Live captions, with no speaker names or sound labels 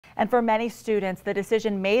And for many students, the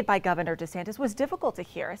decision made by Governor DeSantis was difficult to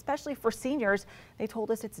hear, especially for seniors. They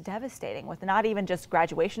told us it's devastating, with not even just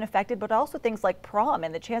graduation affected, but also things like prom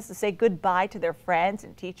and the chance to say goodbye to their friends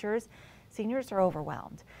and teachers. Seniors are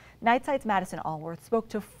overwhelmed. Nightside's Madison Allworth spoke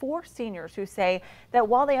to 4 seniors who say that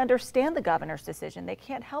while they understand the governor's decision, they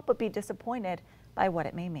can't help but be disappointed by what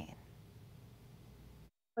it may mean.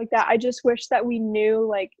 Like that, I just wish that we knew,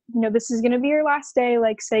 like, this is going to be your last day,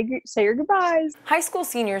 like, say your goodbyes. High school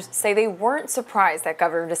seniors say they weren't surprised that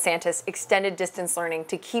Governor DeSantis extended distance learning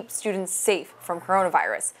to keep students safe from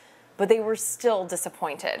coronavirus, but they were still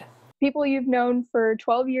disappointed. People you've known for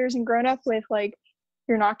 12 years and grown up with, like,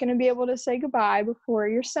 you're not going to be able to say goodbye before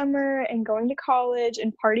your summer and going to college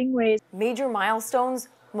and parting ways. Major milestones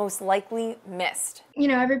most likely missed.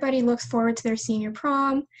 Everybody looks forward to their senior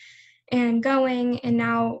prom and going, and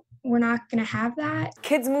now we're not going to have that.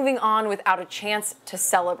 Kids moving on without a chance to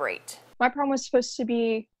celebrate. My prom was supposed to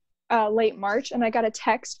be late March, and I got a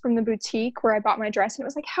text from the boutique where I bought my dress, and it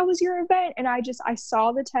was like, how was your event? And I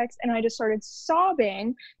saw the text and I just started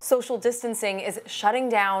sobbing. Social distancing is shutting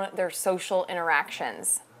down their social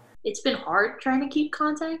interactions. It's been hard trying to keep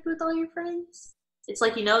contact with all your friends. It's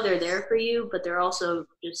like, they're there for you, but they're also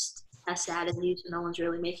just as sad as you, so no one's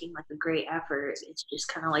really making like a great effort. It's just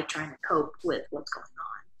kind of like trying to cope with what's going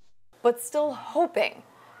on. But still hoping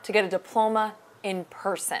to get a diploma in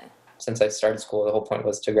person. Since I started school, the whole point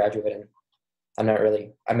was to graduate, and I'm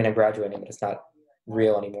graduating, but it's not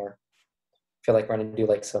real anymore. I feel like we're going to do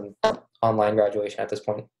like some online graduation at this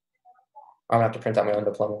point. I'm going to have to print out my own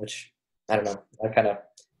diploma, which, I don't know, that kind of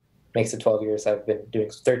makes the 13 years I've been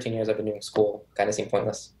doing school kind of seem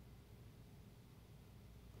pointless.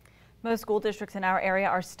 Most school districts in our area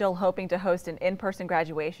are still hoping to host an in-person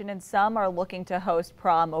graduation, and some are looking to host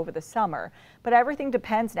prom over the summer. But everything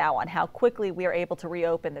depends now on how quickly we are able to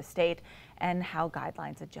reopen the state and how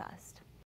guidelines adjust.